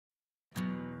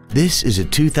This is a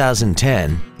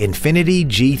 2010 Infiniti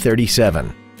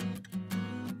G37.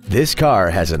 This car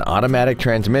has an automatic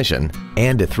transmission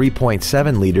and a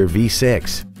 3.7-liter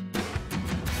V6.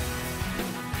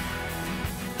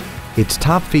 Its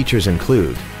top features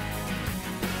include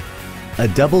a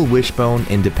double wishbone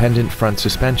independent front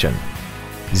suspension,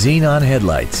 xenon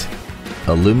headlights,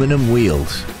 aluminum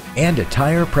wheels, and a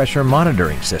tire pressure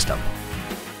monitoring system.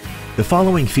 The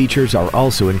following features are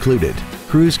also included: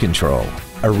 cruise control,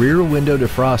 a rear window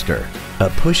defroster, a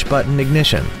push-button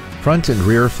ignition, front and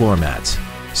rear floor mats,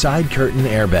 side curtain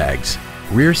airbags,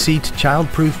 rear seat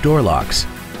child-proof door locks,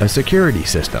 a security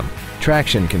system,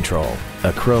 traction control,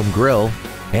 a chrome grille,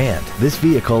 and this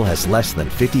vehicle has less than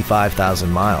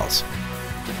 55,000 miles.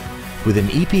 With an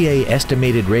EPA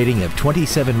estimated rating of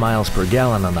 27 miles per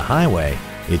gallon on the highway,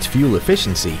 its fuel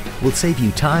efficiency will save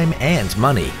you time and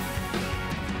money.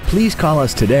 Please call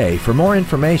us today for more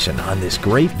information on this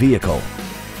great vehicle.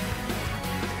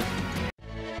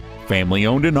 Family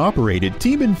owned and operated,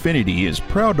 Team Infiniti is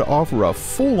proud to offer a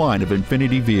full line of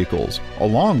Infiniti vehicles,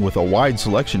 along with a wide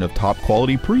selection of top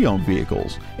quality pre-owned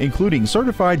vehicles, including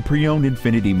certified pre-owned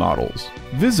Infiniti models.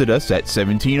 Visit us at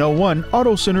 1701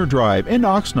 Auto Center Drive in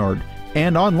Oxnard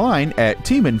and online at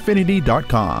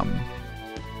teaminfiniti.com.